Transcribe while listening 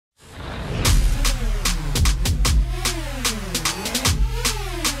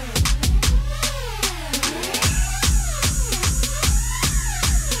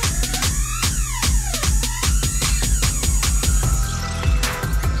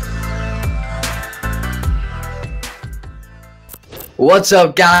What's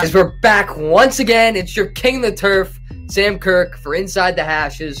up, guys? We're back once again. It's your king of the turf, Sam Kirk, for Inside the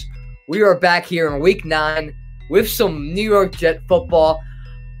Hashes. We are back here in Week 9 with some New York Jet football.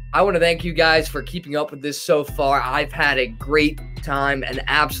 I want to thank you guys for keeping up with this so far. I've had a great time, an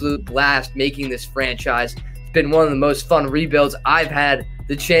absolute blast making this franchise. It's been one of the most fun rebuilds I've had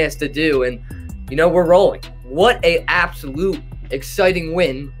the chance to do, and, we're rolling. What a absolute exciting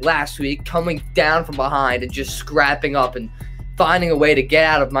win last week, coming down from behind and just scrapping up and finding a way to get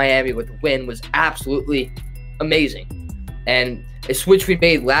out of Miami with a win was absolutely amazing. And a switch we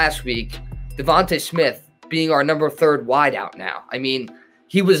made last week, Devontae Smith being our number 3rd wideout now. I mean,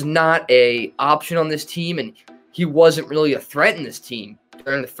 he was not an option on this team, and he wasn't really a threat in this team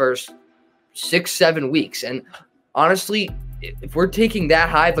during the first 6-7 weeks. And honestly, if we're taking that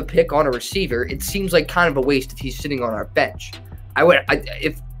high of a pick on a receiver, it seems like kind of a waste if he's sitting on our bench.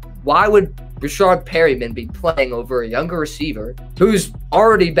 Why would Rashard Perryman be playing over a younger receiver who's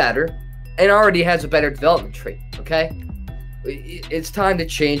already better and already has a better development trait, okay? It's time to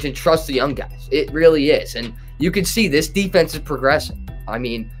change and trust the young guys. It really is. And you can see this defense is progressing. I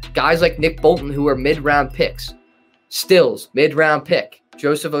mean, guys like Nick Bolton, who are mid-round picks. Stills, mid-round pick.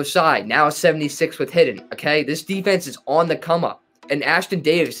 Joseph Osai, now a 76 with Hidden, okay? This defense is on the come-up. And Ashton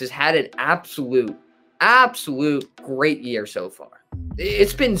Davis has had an absolute great year so far.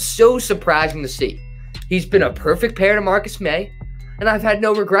 It's been so surprising to see. He's been a perfect pair to Marcus May, and I've had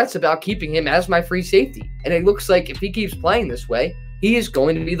no regrets about keeping him as my free safety. And it looks like if he keeps playing this way, he is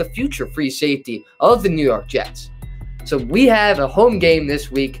going to be the future free safety of the New York Jets. So we have a home game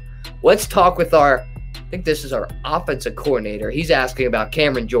this week. Let's talk with I think this is our offensive coordinator. He's asking about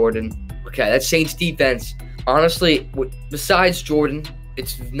Cameron Jordan. Okay, that Saints defense, honestly, besides Jordan,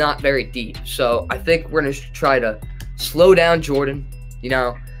 it's not very deep. So I think we're going to try to slow down Jordan,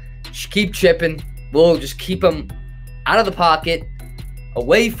 just keep chipping. We'll just keep him out of the pocket,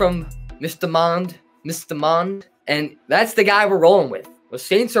 away from Mr. Mond, and that's the guy we're rolling with. The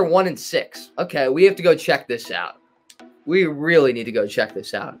Saints are 1-6. Okay, we have to go check this out. We really need to go check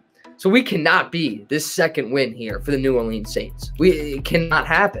this out. So we cannot be this second win here for the New Orleans Saints. It cannot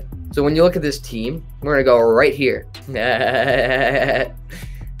happen. So when you look at this team, we're going to go right here.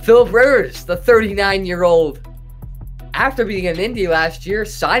 Philip Rivers, the 39-year-old, after being in Indy last year,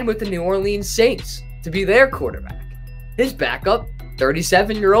 signed with the New Orleans Saints to be their quarterback. His backup,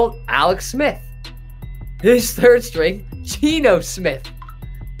 37-year-old Alex Smith. His third string, Geno Smith.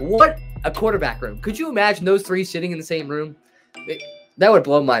 What a quarterback room. Could you imagine those three sitting in the same room? That would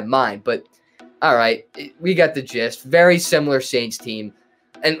blow my mind, but all right, we got the gist. Very similar Saints team.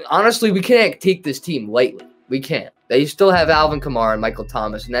 And honestly, we can't take this team lightly. We can't. They still have Alvin Kamara and Michael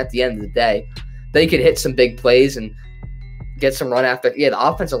Thomas, and at the end of the day, they could hit some big plays and get some run after. Yeah, the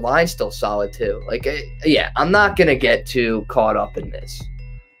offensive line's still solid too. I'm not going to get too caught up in this.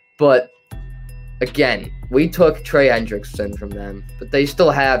 But again, we took Trey Hendrickson from them, but they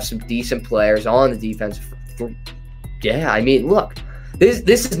still have some decent players on the defense. Yeah, I mean, look, this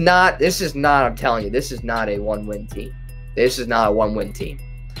is not, I'm telling you, this is not a one-win team. This is not a one-win team.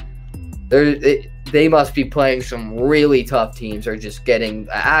 They must be playing some really tough teams or just getting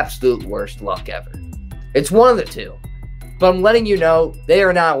the absolute worst luck ever. It's one of the two. But I'm letting you know they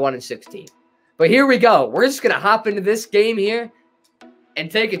are not 1-6 team. But here we go. We're just going to hop into this game here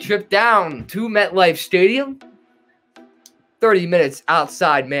and take a trip down to MetLife Stadium. 30 minutes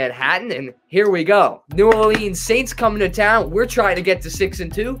outside Manhattan, and here we go. New Orleans Saints coming to town. We're trying to get to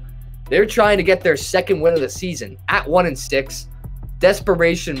 6-2. They're trying to get their second win of the season at 1-6.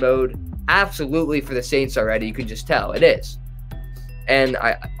 Desperation mode, absolutely, for the Saints already. You can just tell it is. And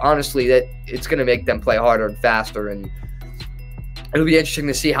honestly, that it's going to make them play harder and faster, and it'll be interesting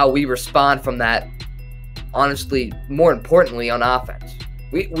to see how we respond from that. Honestly, more importantly, on offense,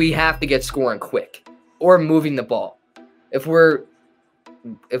 we have to get scoring quick or moving the ball. If we're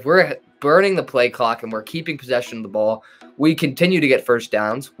burning the play clock and we're keeping possession of the ball, we continue to get first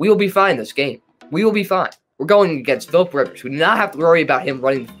downs, we will be fine this game. We will be fine. We're going against Philip Rivers. We do not have to worry about him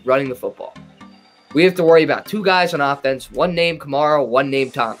running the football. We have to worry about two guys on offense, one named Kamara, one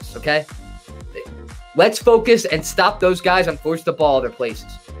named Thomas, okay? Let's focus and stop those guys and force the ball other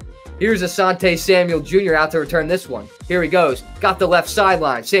places. Here's Asante Samuel Jr. out to return this one. Here he goes. Got the left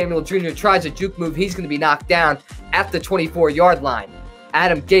sideline. Samuel Jr. tries a juke move. He's going to be knocked down at the 24-yard line.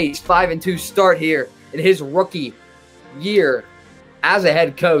 Adam Gase, 5-2 start here in his rookie year as a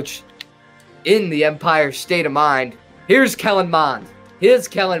head coach in the Empire State of Mind. Here's Kellen Mond.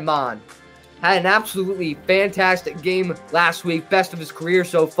 Had an absolutely fantastic game last week. Best of his career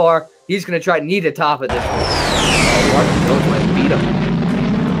so far. He's going to try to need to top it this week. Mark beat him.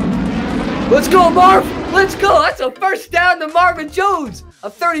 Let's go, Marv! Let's go. That's a first down to Marvin Jones. A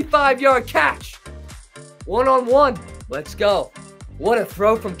 35-yard catch. 1-on-1. Let's go. What a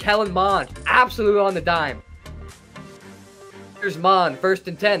throw from Kellen Mond. Absolutely on the dime. Here's Mond. 1st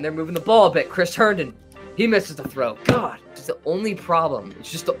and 10. They're moving the ball a bit. Chris Herndon. He misses the throw. God, it's the only problem.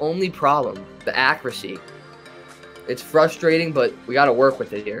 It's just the only problem. The accuracy. It's frustrating, but we got to work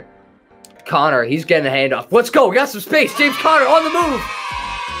with it here. Connor, he's getting a handoff. Let's go. We got some space. James Conner on the move.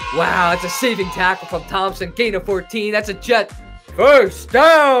 Wow, that's a saving tackle from Thompson. Gain of 14. That's a Jet. First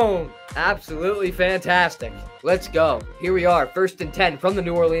down. Absolutely fantastic. Let's go. Here we are. 1st and 10 from the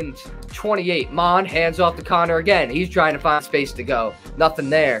New Orleans 28. Mond hands off to Connor again. He's trying to find space to go. Nothing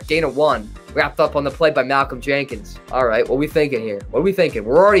there. Gain of 1. Wrapped up on the play by Malcolm Jenkins. All right, what are we thinking here? What are we thinking?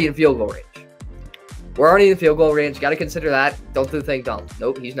 We're already in field goal range. We're already in field goal range. Got to consider that. Don't do the thing dumb.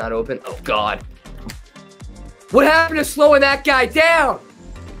 Nope, he's not open. Oh, God. What happened to slowing that guy down?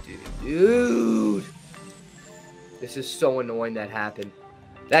 Dude. This is so annoying that happened.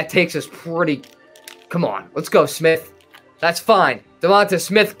 That takes us pretty... Come on. Let's go, Smith. That's fine. Devonta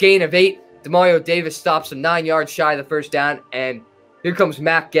Smith, gain of 8. Demario Davis stops him 9 yards shy of the first down. And here comes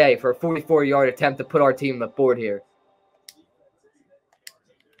Matt Gay for a 44-yard attempt to put our team on the board here.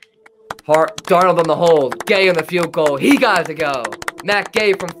 Darnold on the hold. Gay on the field goal. He got it to go. Matt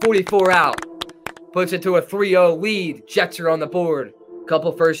Gay from 44 out. Puts it to a 3-0 lead. Jets are on the board.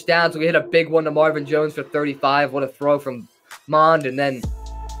 Couple first downs. We hit a big one to Marvin Jones for 35. What a throw from Mond. And then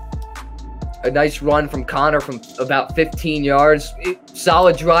a nice run from Connor from about 15 yards.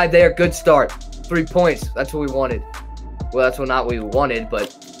 Solid drive there. Good start. 3 points. That's what we wanted. Well, that's not what we wanted,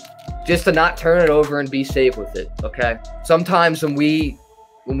 but just to not turn it over and be safe with it, okay? Sometimes when we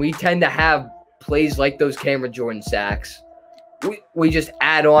tend to have plays like those Cameron Jordan sacks, we just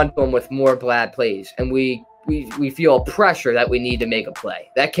add on to them with more bad plays, and we feel a pressure that we need to make a play.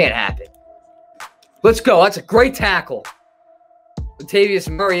 That can't happen. Let's go. That's a great tackle. Latavius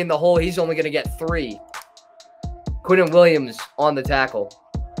Murray in the hole. He's only going to get 3. Quinton Williams on the tackle.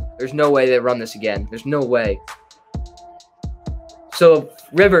 There's no way they run this again. There's no way. So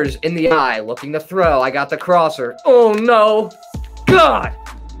Rivers in the eye, looking to throw. I got the crosser. Oh, no. God.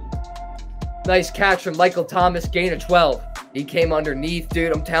 Nice catch from Michael Thomas, gain of 12. He came underneath,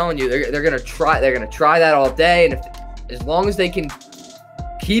 dude. I'm telling you, they're gonna try that all day, and as long as they can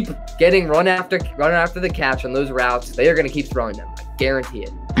keep getting run after the catch on those routes, they are gonna keep throwing them. I guarantee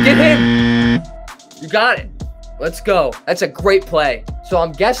it. Get him! You got it. Let's go. That's a great play. So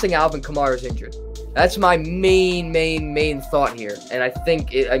I'm guessing Alvin Kamara is injured. That's my main thought here, and I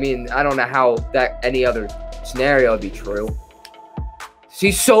think I don't know how that any other scenario would be true.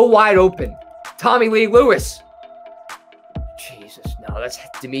 He's so wide open. Tommy Lee Lewis. Jesus, no, that's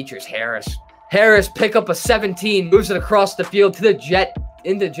Demetrius Harris. Harris pick up a 17, moves it across the field to the Jet,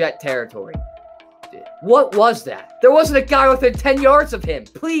 into Jet territory. What was that? There wasn't a guy within 10 yards of him.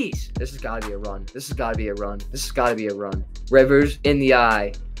 Please. This has got to be a run. This has got to be a run. This has got to be a run. Rivers in the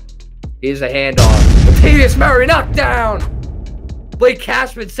eye. Here's a handoff. Latavius Murray knocked down. Blake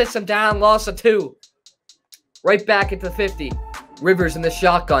Cashman sits him down, loss of 2. Right back into the 50. Rivers in the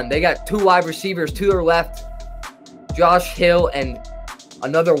shotgun. They got 2 wide receivers to their left. Josh Hill and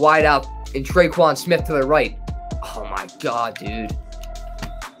another wideout in Traquan Smith to the right. Oh my God, dude.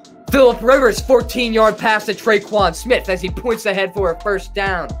 Phillip Rivers, 14-yard pass to Traquan Smith as he points ahead for a first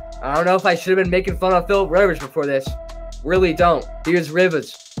down. I don't know if I should have been making fun of Phillip Rivers before this. Really don't. Here's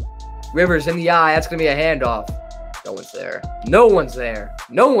Rivers. Rivers in the eye. That's going to be a handoff. No one's there. No one's there.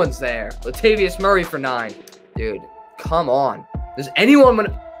 No one's there. Latavius Murray for 9. Dude, come on. Does anyone want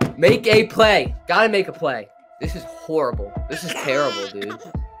to make a play? Gotta make a play. This is horrible. This is terrible, dude.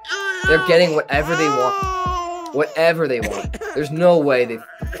 They're getting whatever they want. Whatever they want. There's no way they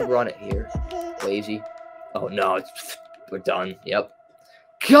can run it here. Lazy. Oh, no. We're done. Yep.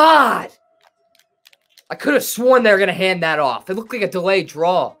 God! I could have sworn they were going to hand that off. It looked like a delayed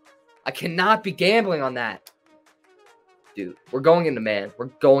draw. I cannot be gambling on that. Dude, we're going into man. We're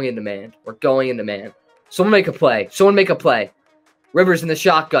going into man. We're going into man. Someone make a play. Someone make a play. Rivers in the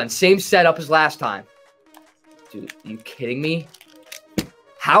shotgun. Same setup as last time. Dude, are you kidding me?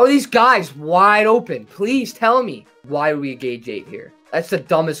 How are these guys wide open? Please tell me. Why would we engage 8 here? That's the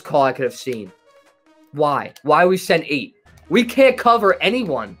dumbest call I could have seen. Why? Why would we send 8? We can't cover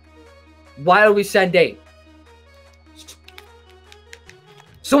anyone. Why would we send 8?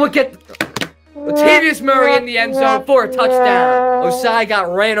 Someone get Latavius Murray in the end zone for a touchdown. Osai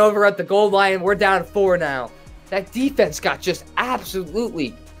got ran over at the goal line. We're down 4 now. That defense got just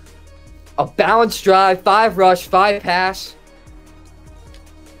absolutely a balanced drive, 5 rush, 5 pass.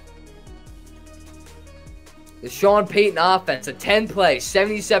 The Sean Payton offense, a 10-play,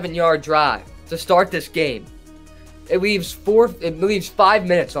 77-yard drive. to start this game. It leaves 5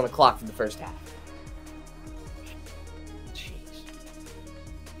 minutes on the clock for the first half. Jeez.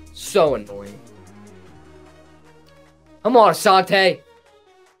 So annoying. Come on, Asante.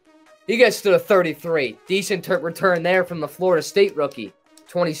 He gets to the 33. Decent return there from the Florida State rookie.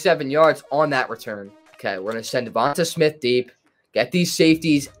 27 yards on that return. Okay, we're going to send Devonta Smith deep. Get these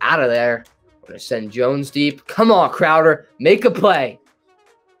safeties out of there. We're going to send Jones deep. Come on, Crowder. Make a play.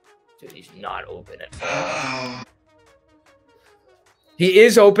 Dude, he's not open at all. He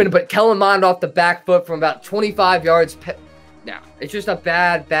is open, but Kellen Mond off the back foot from about 25 yards. No, it's just a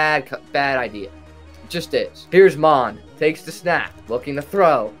bad idea. It just is. Here's Mond. Takes the snap. Looking to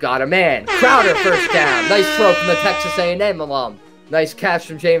throw. Got a man. Crowder first down. Nice throw from the Texas A&M alum. Nice catch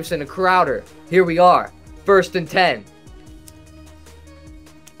from Jameson and Crowder. Here we are. 1st and 10.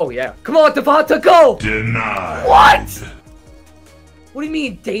 Oh, yeah. Come on, Devonta, go! Denied. What? What do you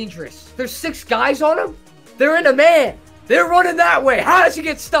mean dangerous? There's 6 guys on him? They're in a man. They're running that way. How does he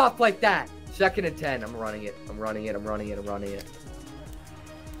get stopped like that? 2nd and 10. I'm running it. I'm running it.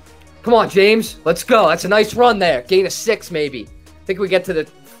 Come on, James. Let's go. That's a nice run there. Gain of 6, maybe. I think we get to the...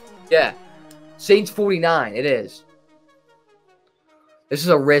 Yeah. Saints 49. It is. This is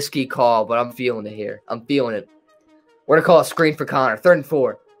a risky call, but I'm feeling it here. I'm feeling it. We're going to call a screen for Connor. 3rd and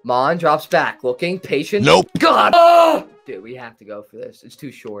 4. Mon drops back. Looking. Patient. Nope. God. Oh! Dude, we have to go for this. It's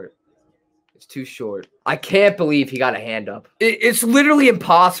too short. It's too short. I can't believe he got a hand up. It's literally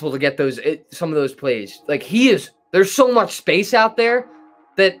impossible to get some of those plays. Like, there's so much space out there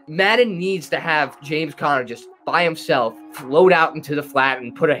that Madden needs to have James Conner just by himself float out into the flat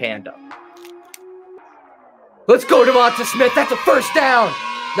and put a hand up. Let's go, Devonta Smith. That's a 1st down.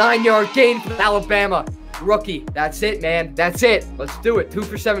 9-yard gain for Alabama. Rookie. That's it, man. That's it. Let's do it. 2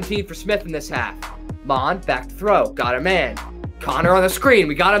 for 17 for Smith in this half. Mon, back to throw. Got a man. Connor on the screen.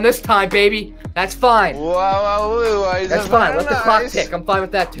 We got him this time, baby. That's fine. That's fine. Let the clock tick. I'm fine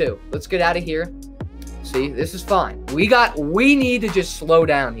with that, too. Let's get out of here. See, this is fine. We need to just slow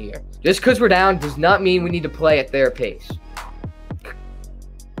down here. Just because we're down does not mean we need to play at their pace.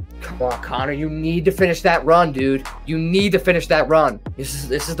 Come on, Connor. You need to finish that run, dude. You need to finish that run. This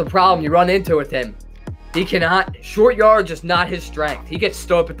is the problem you run into with him. He cannot. Short yardage is not his strength. He gets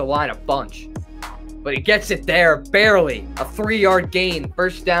stood up at the line a bunch. But he gets it there, barely. A 3-yard gain.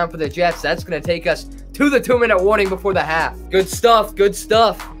 1st down for the Jets. That's going to take us to the 2-minute warning before the half. Good stuff. Good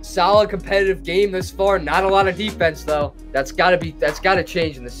stuff. Solid competitive game this far. Not a lot of defense, though. That's got to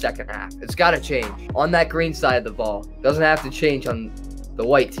change in the second half. It's got to change. On that green side of the ball. Doesn't have to change on the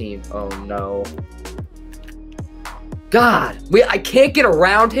white team. Oh, no. God. I can't get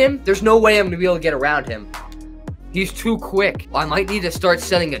around him. There's no way I'm going to be able to get around him. He's too quick. I might need to start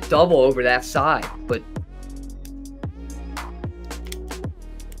setting a double over that side, but...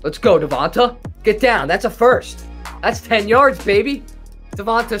 Let's go, Devonta. Get down. That's a 1st. That's 10 yards, baby.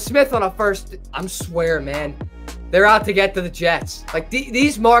 Devonta Smith on a 1st. I'm swearing, man. They're out to get to the Jets. Like,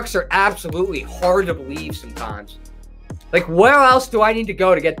 these marks are absolutely hard to believe sometimes. Like, where else do I need to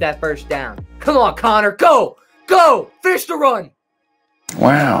go to get that 1st down? Come on, Connor. Go! Go! Finish the run!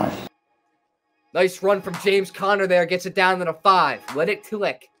 Wow. Nice run from James Conner there. Gets it down to the 5. Let it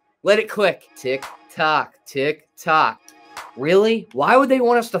click. Let it click. Tick-tock. Tick-tock. Really? Why would they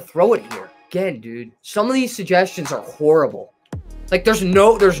want us to throw it here? Again, dude. Some of these suggestions are horrible. Like, there's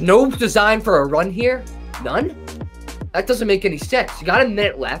no design for a run here. None? That doesn't make any sense. You got a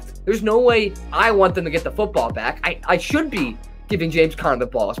minute left. There's no way I want them to get the football back. I should be giving James Conner the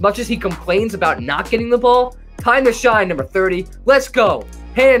ball. As much as he complains about not getting the ball, time to shine, number 30. Let's go.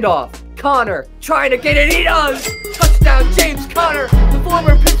 Handoff. Conner trying to get it. He does. Touchdown, James Conner, the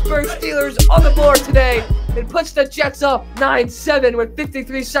former Pittsburgh Steelers, on the board today. It puts the Jets up 9-7 with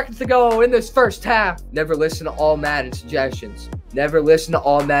 53 seconds to go in this first half. Never listen to all Madden suggestions. Never listen to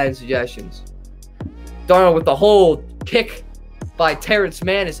all Madden suggestions. Darnold with the hold. Kick by Terrence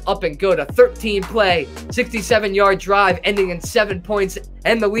Mann is up and good. A 13-play, 67-yard drive ending in 7 points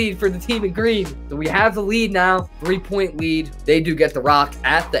and the lead for the team in green. So we have the lead now. 3-point lead. They do get the rock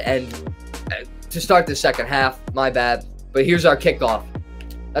at the end to start the second half. My bad. But here's our kickoff.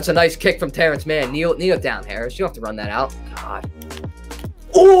 That's a nice kick from Terrence Mann. Kneel it down, Harris. You don't have to run that out. God.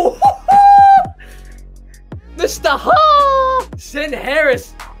 Oh! Mr. Ha! Send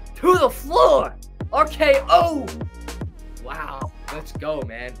Harris to the floor. RKO. Wow. Let's go,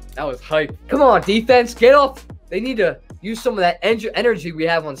 man. That was hype. Come on, defense. Get off. They need to use some of that energy we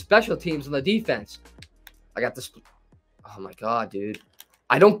have on special teams on the defense. I got this. Oh, my God, dude.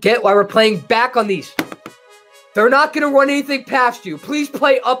 I don't get why we're playing back on these. They're not going to run anything past you. Please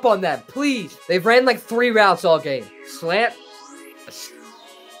play up on them. Please. They've ran like 3 routes all game. Slant.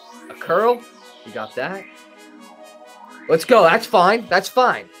 A curl. We got that. Let's go. That's fine. That's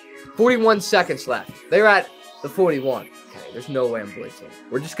fine. 41 seconds left. They're at the 41. Okay, there's no way I'm blitzing.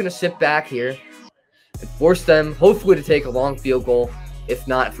 We're just going to sit back here and force them, hopefully, to take a long field goal. If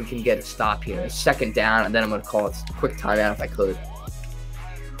not, if we can get a stop here. A second down, and then I'm going to call it a quick timeout if I could.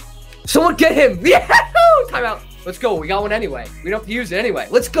 Someone get him! Yeah! Timeout. Let's go. We got one anyway. We don't have to use it anyway.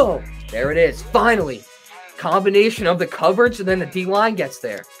 Let's go. There it is. Finally. Combination of the coverage, and then the D-line gets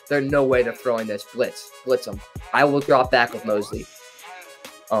there. There's no way they're throwing this. Blitz them. I will drop back with Mosley.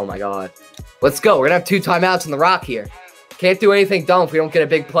 Oh, my God. Let's go. We're going to have 2 timeouts on the rock here. Can't do anything dumb if we don't get a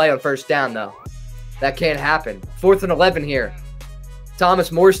big play on first down, though. That can't happen. 4th and 11 here.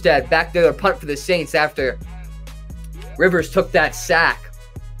 Thomas Morstead back there to punt for the Saints after Rivers took that sack.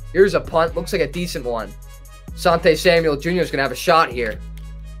 Here's a punt. Looks like a decent one. Sante Samuel Jr. is going to have a shot here.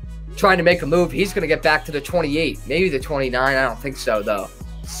 Trying to make a move. He's going to get back to the 28. Maybe the 29. I don't think so, though.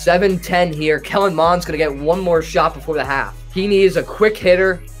 7-10 here. Kellen Mond's going to get one more shot before the half. He needs a quick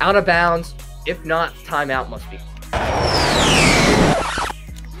hitter, out of bounds. If not, timeout must be.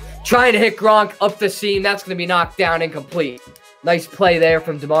 Trying to hit Gronk up the seam. That's going to be knocked down, incomplete. Nice play there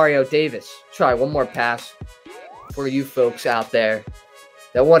from Demario Davis. Try one more pass for you folks out there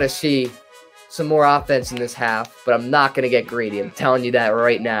that want to see some more offense in this half, but I'm not going to get greedy. I'm telling you that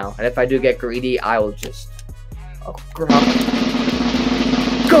right now. And if I do get greedy, I will just... Oh, Gronk.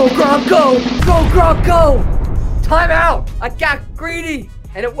 Go, Gronk, go! Go, Gronk, go! Timeout! I got greedy,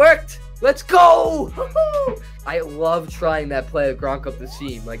 and it worked. Let's go! I love trying that play of Gronk up the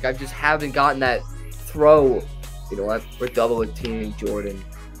seam. Like, I just haven't gotten that throw. You know what? We're double with Team Jordan.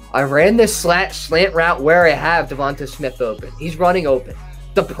 I ran this slant route where I have Devonta Smith open. He's running open.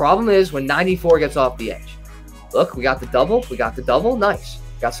 The problem is when 94 gets off the edge. Look, we got the double. We got the double. Nice.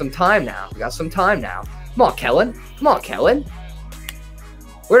 Got some time now. We got some time now. Come on, Kellen. Come on, Kellen.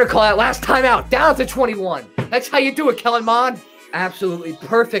 We're going to call that last timeout. Down to 21. That's how you do it, Kellen Mond. Absolutely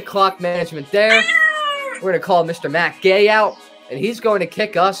perfect clock management there. We're going to call Mr. Matt Gay out, and he's going to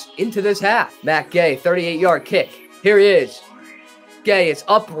kick us into this half. Matt Gay, 38-yard kick. Here he is. Gay is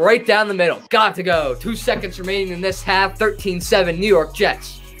up right down the middle. Got to go. 2 seconds remaining in this half. 13-7 New York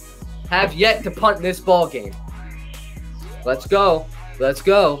Jets have yet to punt in this ball game. Let's go. Let's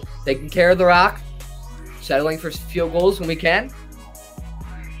go. Taking care of the rock. Settling for field goals when we can.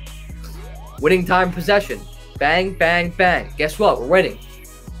 Winning time possession. Bang, bang, bang. Guess what? We're winning.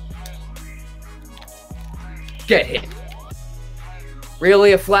 Get hit.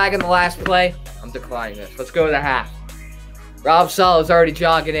 Really? A flag in the last play? I'm declining this. Let's go to the half. Rob Saleh's already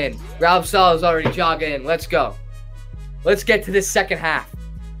jogging in. Let's go. Let's get to this second half.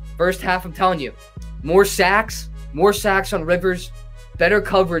 First half, I'm telling you. More sacks on Rivers. Better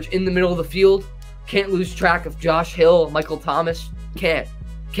coverage in the middle of the field. Can't lose track of Josh Hill, Michael Thomas. Can't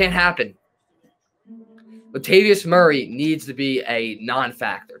happen. Latavius Murray needs to be a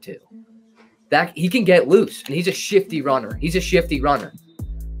non-factor, too. That he can get loose, and he's a shifty runner. He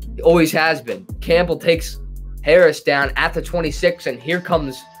always has been. Campbell takes Harris down at the 26, and here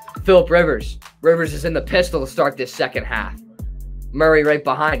comes Philip Rivers. Rivers is in the pistol to start this second half. Murray right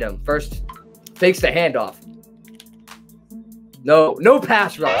behind him. First, fakes the handoff. No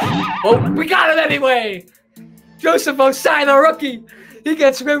pass rush. Oh, we got him anyway. Joseph Osai, the rookie. He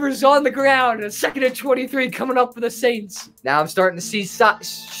gets Rivers on the ground. A 2nd and 23 coming up for the Saints. Now I'm starting to see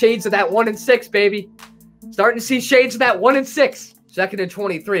shades of that 1-6, baby. Starting to see shades of that 1-6. 2nd and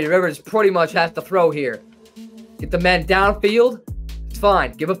 23. Rivers pretty much has to throw here. Get the men downfield. It's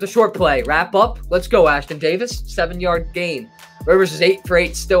fine. Give up the short play. Wrap up. Let's go, Ashton Davis. 7-yard gain. Rivers is 8 for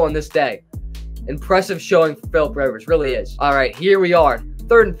 8 still on this day. Impressive showing for Philip Rivers. Really is. All right, here we are.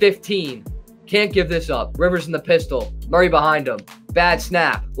 3rd and 15. Can't give this up. Rivers in the pistol. Murray behind him. Bad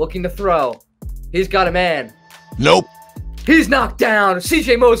snap. Looking to throw. He's got a man. Nope. He's knocked down.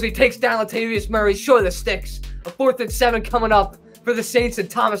 CJ Mosley takes down Latavius Murray. Short of the sticks. A 4th and 7 coming up for the Saints, and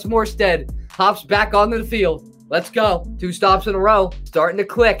Thomas Morstead hops back onto the field. Let's go. 2 stops in a row. Starting to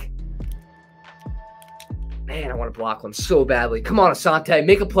click. Man, I want to block one so badly. Come on, Asante.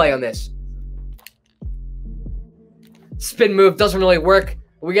 Make a play on this. Spin move doesn't really work.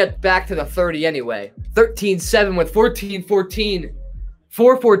 We get back to the 30 anyway. 13-7 with 14-14.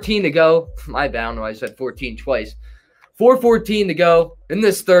 4:14 to go. My bad, I don't know why I said 14 twice. 4:14 to go in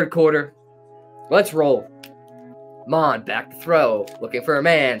this third quarter. Let's roll. Mon back to throw. Looking for a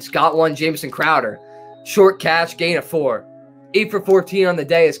man. Scott 1, Jameson Crowder. Short catch, gain of 4. 8 for 14 on the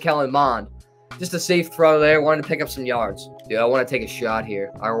day is Kellen Mond. Just a safe throw there. Wanted to pick up some yards. Dude, I want to take a shot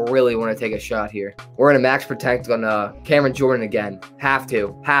here. I really want to take a shot here. We're in a max protect on Cameron Jordan again. Have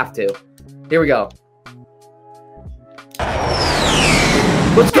to. Here we go.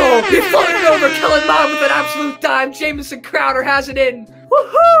 Let's go. He floated it over, killing mom with an absolute dime. Jamison Crowder has it in.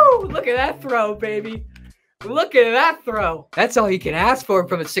 Woohoo! Look at that throw, baby. Look at that throw. That's all he can ask for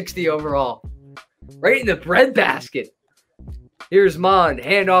from a 60 overall. Right in the breadbasket. Here's Mond.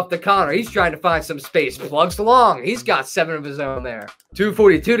 Hand off to Connor. He's trying to find some space. Plugs along. He's got 7 of his own there.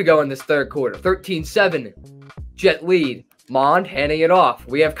 2:42 to go in this third quarter. 13-7. Jet lead. Mond handing it off.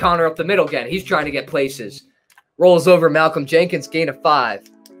 We have Connor up the middle again. He's trying to get places. Rolls over Malcolm Jenkins. Gain of 5.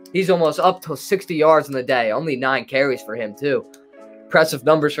 He's almost up to 60 yards in the day. Only 9 carries for him, too. Impressive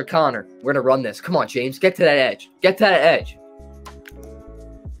numbers for Connor. We're going to run this. Come on, James. Get to that edge. Get to that edge.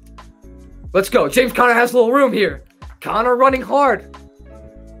 Let's go. James Conner has a little room here. Connor running hard.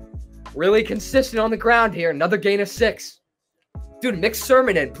 Really consistent on the ground here. Another gain of 6. Dude, mix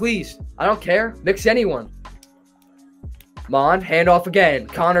Sermon in, please. I don't care. Mix anyone. Mond, handoff again.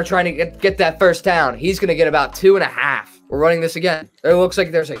 Connor trying to get that first down. He's going to get about 2.5. We're running this again. It looks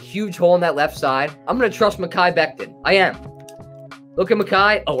like there's a huge hole on that left side. I'm going to trust Mekhi Becton. I am. Look at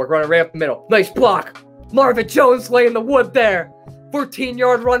Mekhi. Oh, we're running right up the middle. Nice block. Marvin Jones laying the wood there.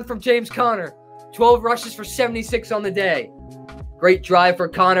 14-yard run from James Conner. 12 rushes for 76 on the day. Great drive for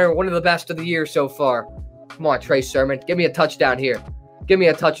Connor. One of the best of the year so far. Come on, Trey Sermon. Give me a touchdown here. Give me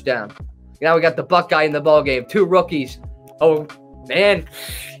a touchdown. Now we got the Buckeye in the ballgame. 2 rookies. Oh, man.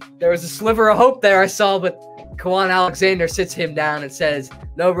 There was a sliver of hope there I saw, but Kwan Alexander sits him down and says,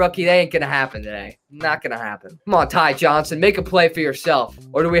 no, rookie, that ain't going to happen today. Not going to happen. Come on, Ty Johnson. Make a play for yourself.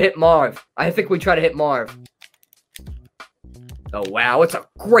 Or do we hit Marv? I think we try to hit Marv. Oh, wow. It's a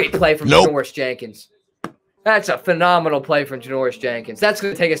great play from Janoris Jenkins. That's a phenomenal play from Janoris Jenkins. That's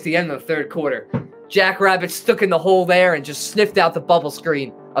going to take us to the end of the third quarter. Jackrabbit stuck in the hole there and just sniffed out the bubble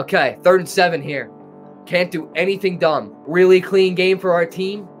screen. Okay, 3rd and 7 here. Can't do anything dumb. Really clean game for our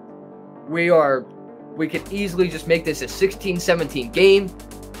team. We could easily just make this a 16-17 game,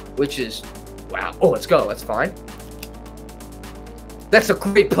 which is, wow. Oh, let's go. That's fine. That's a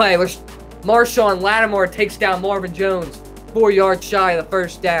great play. Marshawn Lattimore takes down Marvin Jones. 4 yards shy of the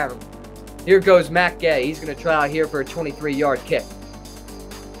first down. Here goes Matt Gay. He's going to try out here for a 23-yard kick.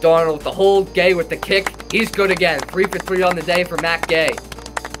 Darnold with the hold. Gay with the kick. He's good again. 3 for 3 on the day for Matt Gay.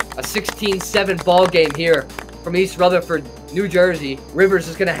 A 16-7 ball game here from East Rutherford, New Jersey. Rivers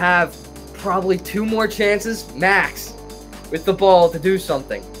is going to have probably 2 more chances, max, with the ball to do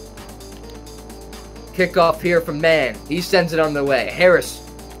something. Kickoff here from Mann. He sends it on the way. Harris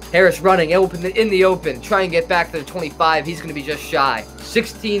running in the open. Try and get back to the 25. He's going to be just shy.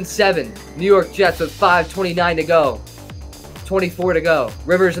 16-7. New York Jets with 5:29 to go. 24 to go.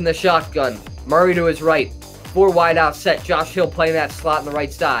 Rivers in the shotgun. Murray to his right. 4 wide out set. Josh Hill playing that slot on the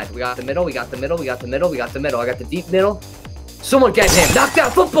right side. We got the middle. We got the middle. We got the middle. We got the middle. I got the deep middle. Someone get him. Knocked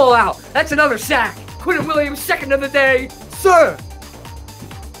that football out. That's another sack. Quinton Williams, 2nd of the day. Sir.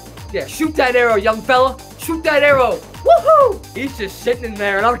 Yeah, shoot that arrow, young fella. Shoot that arrow. Woohoo! He's just sitting in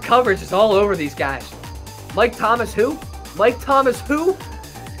there, and our coverage is all over these guys. Mike Thomas who? Mike Thomas who?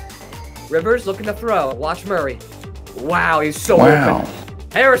 Rivers looking to throw. Watch Murray. Wow, he's so open.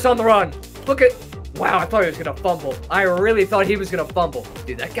 Harris on the run. Look at... Wow, I thought he was going to fumble. I really thought he was going to fumble.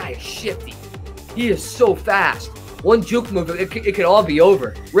 Dude, that guy is shifty. He is so fast. One juke move, it could all be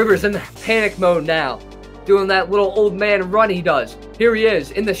over. Rivers in the panic mode now. Doing that little old man run he does. Here he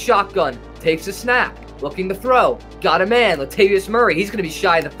is, in the shotgun. Takes a snap. Looking to throw. Got a man. Latavius Murray. He's going to be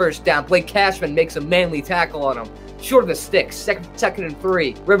shy of the first down. Blake Cashman makes a manly tackle on him. Short of the stick. Second and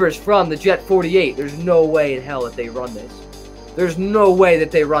 3. Rivers from the Jet 48. There's no way in hell that they run this. There's no way that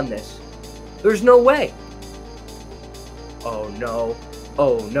they run this. There's no way. Oh, no.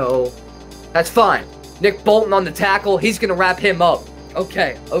 Oh, no. That's fine. Nick Bolton on the tackle. He's going to wrap him up.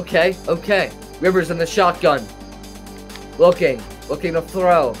 Okay. Rivers in the shotgun. Looking to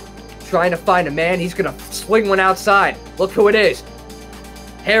throw. Trying to find a man. He's going to swing one outside. Look who it is.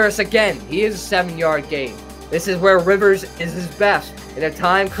 Harris again. He is a 7-yard gain. This is where Rivers is his best. In a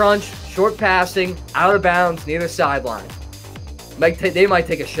time crunch, short passing, out of bounds, near the sideline. They might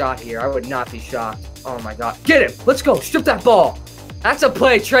take a shot here. I would not be shocked. Oh, my God. Get him. Let's go. Strip that ball. That's a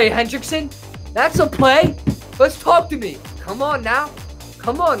play, Trey Hendrickson. That's a play. Let's talk to me. Come on now.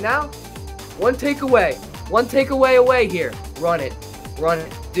 Come on now. One takeaway. One takeaway away here. Run it. Run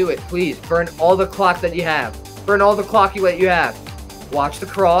it. Do it, please. Burn all the clock that you have. Burn all the clock that you have. Watch the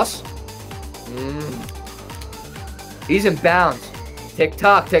cross. He's in bounds.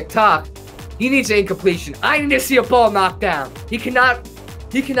 Tick-tock, tick-tock. He needs an incompletion. I need to see a ball knocked down. He cannot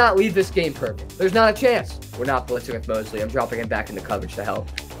leave this game perfect. There's not a chance. We're not blitzing with Mosley. I'm dropping him back into coverage to help.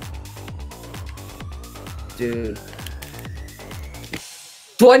 Dude.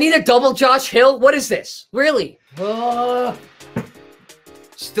 Do I need a double Josh Hill? What is this? Really?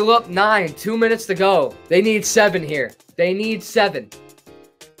 Still up 9. 2 minutes to go. They need 7 here. They need 7.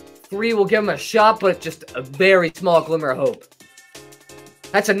 3 will give them a shot, but just a very small glimmer of hope.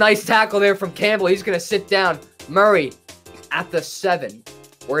 That's a nice tackle there from Campbell. He's going to sit down. Murray at the 7.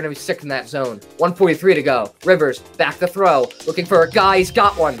 We're going to be sick in that zone. 1:43 to go. Rivers back to throw. Looking for a guy. He's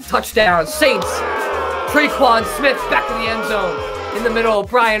got one. Touchdown. Saints. Tre'Quan Smith back in the end zone. In the middle of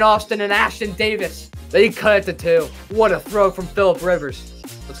Brian Austin and Ashton Davis. They cut it to 2. What a throw from Phillip Rivers.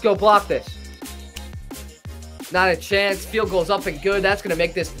 Let's go block this. Not a chance. Field goal's up and good. That's going to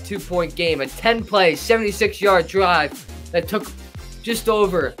make this a 2-point game. A 10-play, 76-yard drive that took just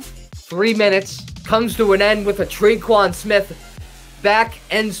over 3 minutes. Comes to an end with a Tre'Quan Smith back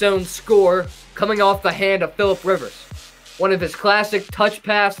end zone score coming off the hand of Phillip Rivers. One of his classic touch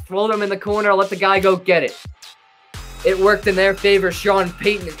pass, throw them in the corner, let the guy go get it. It worked in their favor. Sean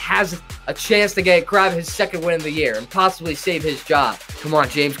Payton has a chance to grab his 2nd win of the year and possibly save his job. Come on,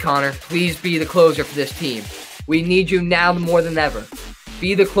 James Conner. Please be the closer for this team. We need you now more than ever.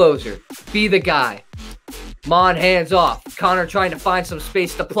 Be the closer. Be the guy. Mon hands off. Conner trying to find some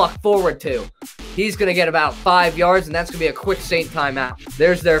space to pluck forward to. He's going to get about 5 yards, and that's going to be a quick Saint timeout.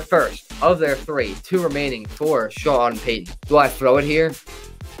 There's their first of their 3. 2 remaining for Sean Payton. Do I throw it here?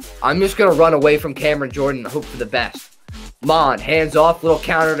 I'm just going to run away from Cameron Jordan and hope for the best. Mon, hands off, little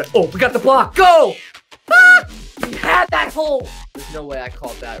counter. Oh, we got the block. Go! Ah! He had that hole. There's no way I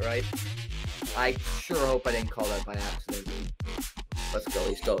called that right. I sure hope I didn't call that by accident. Let's go.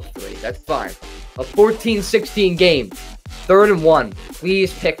 He's still at 3. That's fine. A 14-16 game. 3rd and 1.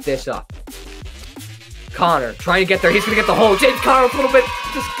 Please pick this up. Conner trying to get there. He's going to get the hole. James Conner a little bit.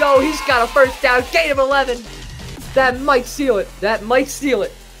 Just go. He's got a first down. Gain of 11. That might seal it. That might seal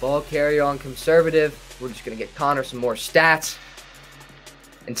it. Ball carrier on conservative. We're just going to get Conner some more stats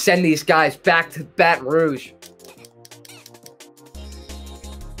and send these guys back to Baton Rouge.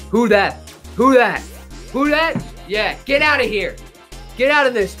 Who that? Who that? Who that? Yeah, get out of here. Get out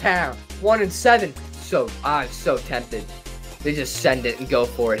of this town. 1-7. I'm so tempted. They just send it and go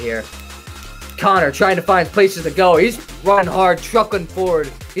for it here. Conner trying to find places to go. He's running hard, trucking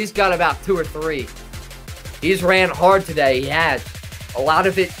forward. He's got about 2 or 3. He's ran hard today. He has. A lot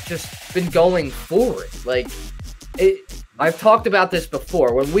of it just been going forward. I've talked about this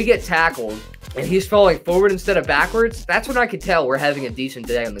before. When we get tackled and he's falling forward instead of backwards, that's when I can tell we're having a decent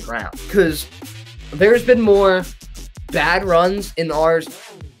day on the ground. Because there's been more bad runs in our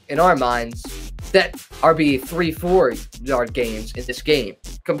minds that are 3-4 yard gains in this game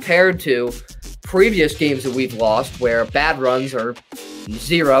compared to previous games that we've lost where bad runs are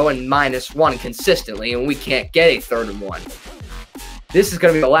 0 and -1 consistently and we can't get a 3rd and 1. This is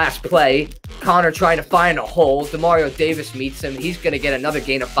going to be the last play. Conner trying to find a hole. Demario Davis meets him. He's going to get another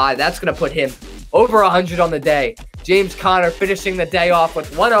gain of 5. That's going to put him over 100 on the day. James Conner finishing the day off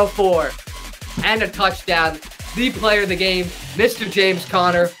with 104 and a touchdown. The player of the game, Mr. James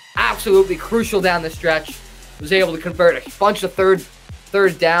Conner. Absolutely crucial down the stretch. Was able to convert a bunch of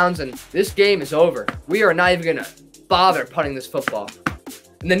third downs, and this game is over. We are not even going to bother punting this football.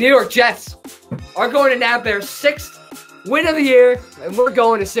 And the New York Jets are going to nab their 6th win of the year, and we're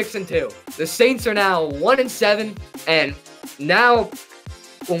going to 6-2. The Saints are now 1-7, and now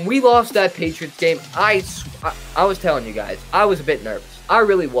when we lost that Patriots game, I was telling you guys, I was a bit nervous. I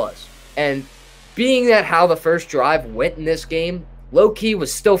really was. And being that how the first drive went in this game, low-key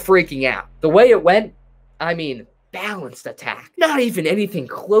was still freaking out. The way it went, I mean, balanced attack. Not even anything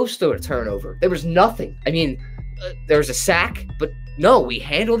close to a turnover. There was nothing. I mean, there was a sack, but no, we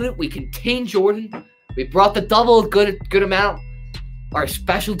handled it. We contained Jordan. We brought the double a good amount. Our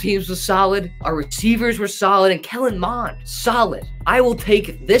special teams was solid. Our receivers were solid. And Kellen Mond, solid. I will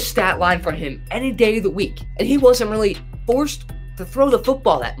take this stat line from him any day of the week. And he wasn't really forced to throw the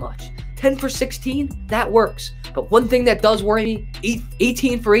football that much. 10 for 16, that works. But one thing that does worry me,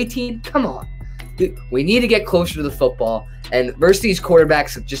 18 for 18, come on. We need to get closer to the football. And versus these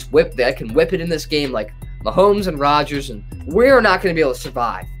quarterbacks that can whip it in this game like Mahomes and Rodgers, and we're not going to be able to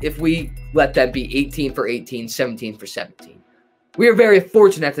survive if we let them be 18 for 18, 17 for 17. We are very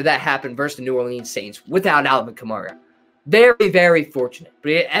fortunate that happened versus the New Orleans Saints without Alvin Kamara. Very, very fortunate.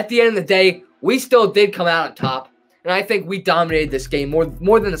 But at the end of the day, we still did come out on top. And I think we dominated this game more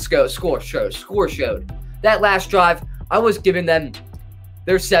than the score showed. That last drive, I was giving them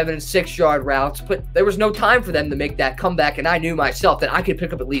their 7 and 6 yard routes, but there was no time for them to make that comeback, and I knew myself that I could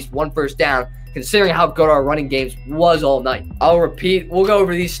pick up at least 1 first down, considering how good our running games was all night. I'll repeat, we'll go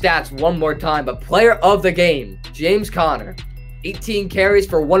over these stats one more time, but player of the game, James Conner, 18 carries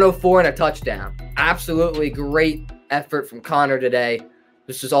for 104 and a touchdown. Absolutely great effort from Conner today.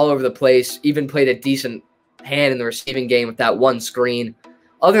 This was all over the place, even played a decent hand in the receiving game with that one screen.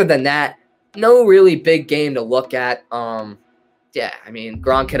 other than that, no really big game to look at. Yeah, I mean,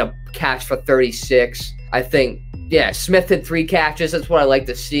 Gronk had a catch for 36. I think, yeah, Smith had 3 catches. That's what I like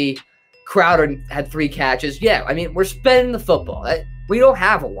to see. Crowder had 3 catches. Yeah, I mean, we're spending the football. We don't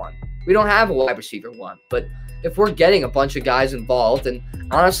have a 1. We don't have a wide receiver 1. But if we're getting a bunch of guys involved, and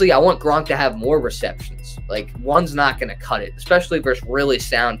honestly, I want Gronk to have more receptions. Like, 1's not going to cut it, especially versus really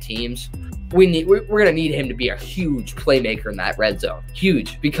sound teams. We're going to need him to be a huge playmaker in that red zone.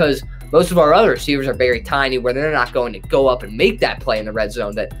 Huge, because most of our other receivers are very tiny where they're not going to go up and make that play in the red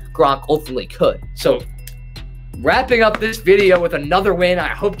zone that Gronk ultimately could. So, wrapping up this video with another win. I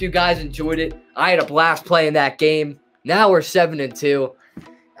hope you guys enjoyed it. I had a blast playing that game. Now we're 7-2.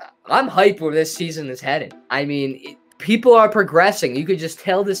 I'm hyped where this season is headed. I mean, people are progressing. You could just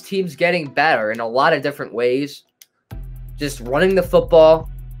tell this team's getting better in a lot of different ways. Just running the football,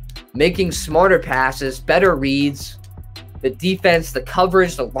 making smarter passes, better reads, the defense, the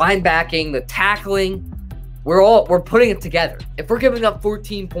coverage, the linebacking, the tackling. We're putting it together. If we're giving up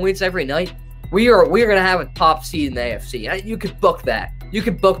 14 points every night, we are going to have a top seed in the AFC. You could book that. You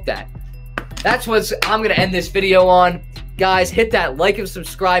could book that. That's what I'm going to end this video on. Guys, hit that like and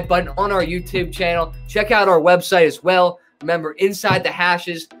subscribe button on our YouTube channel. Check out our website as well. Remember, Inside the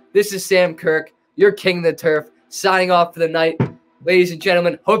Hashes, this is Sam Kirk, your king of the turf, signing off for the night. Ladies and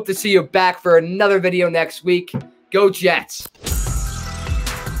gentlemen, hope to see you back for another video next week. Go Jets!